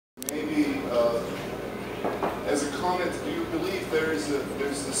comment, do you believe there's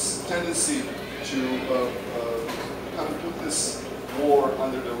this tendency to kind of put this war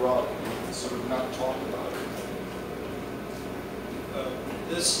under the rug and sort of not talk about it?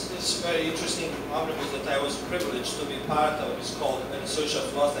 This very interesting omnibus that I was privileged to be part of is called Social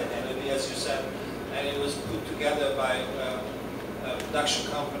Lost Identity, as you said, and it was put together by a production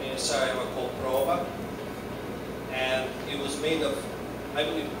company in Sarajevo called Prova, and it was made of, I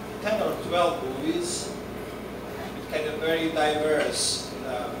believe, 10 or 12 movies with kind of very diverse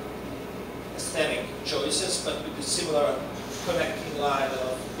aesthetic choices, but with a similar connecting line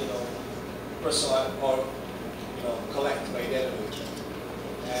of, personal or, collective identity.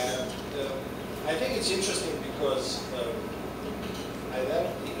 And I think it's interesting because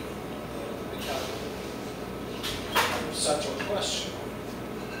identity becomes a central question.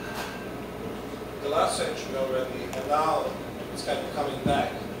 The last century already, and now it's kind of coming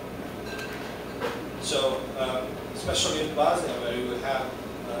back. So, especially in Bosnia, where you have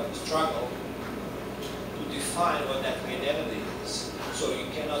a struggle to define what that identity is, so you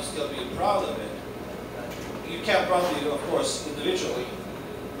cannot still be proud of it. You can probably, of course, individually,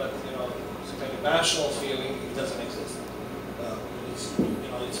 but it's a kind of national feeling. It doesn't exist.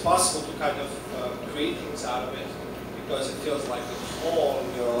 It's possible to kind of create things out of it because it feels like a whole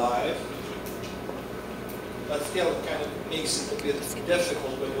in your life. But still, it kind of makes it a bit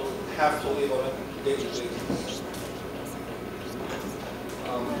difficult when you have to live on a daily basis.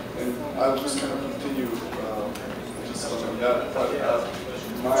 And I'll just kind of continue just on that.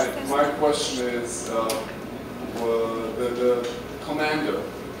 But my question is the commando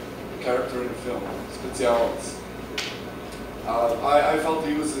character in the film, Specialis. I felt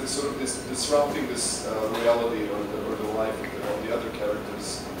he was sort of disrupting this reality or the life of the other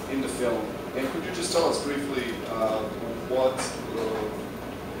characters in the film. And could you just tell us briefly what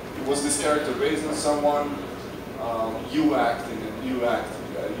was this character based on? Someone you acted, you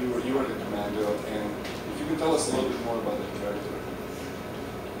were the commando, and if you can tell us a little bit more about that character.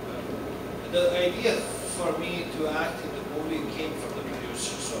 The idea for me to act in the movie came from the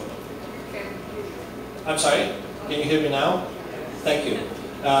producer. So, I'm sorry. Can you hear me now? Thank you.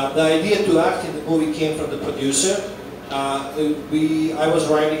 The idea to act in the movie came from the producer. I was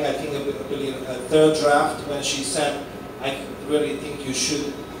writing, I think, I believe, a third draft when she said, "I really think you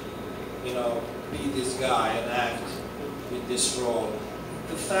should, be this guy and act with this role."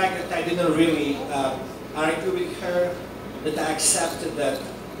 The fact that I didn't really argue with her, that I accepted that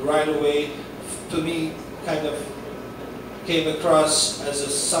right away, to me, kind of came across as a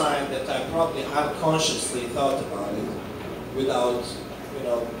sign that I probably unconsciously thought about it without,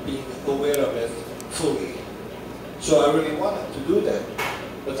 being aware of it fully. So I really wanted to do that,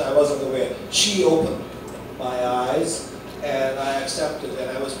 but I wasn't aware. She opened my eyes, and I accepted, and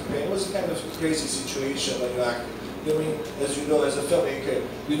I was prepared. It was a kind of crazy situation when you act. As you know, as a filmmaker,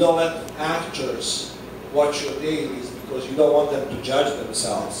 you don't let actors watch your dailies because you don't want them to judge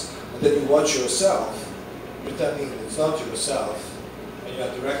themselves. And then you watch yourself, pretending it's not yourself, and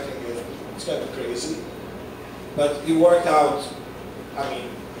you're directing it. It's kind of crazy. But it worked out,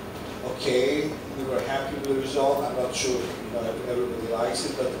 okay. We were happy with the result. I'm not sure everybody likes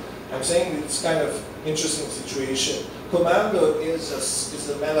it, but I'm saying it's kind of interesting situation. Commando is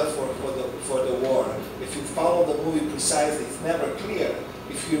a metaphor for the war. If you follow the movie precisely, it's never clear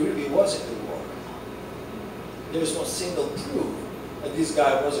if he really was in the war. There's no single proof that this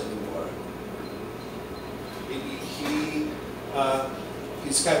guy was in the war. Maybe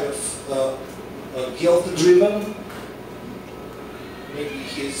he's kind of guilt-driven. Maybe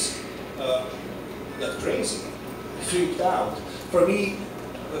he's got crazy, freaked out. For me,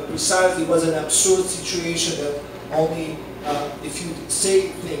 precisely, it was an absurd situation that only if you say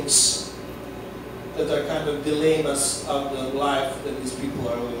things that are kind of dilemmas of the life that these people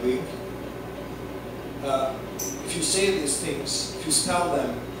are living, if you say these things, if you spell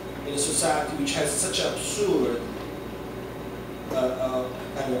them in a society which has such an absurd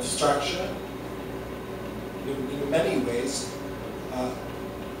kind of structure, in many ways,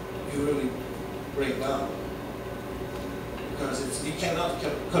 you really break down. Because you cannot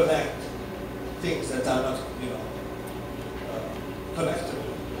connect things that are not,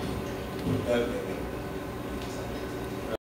 connectable.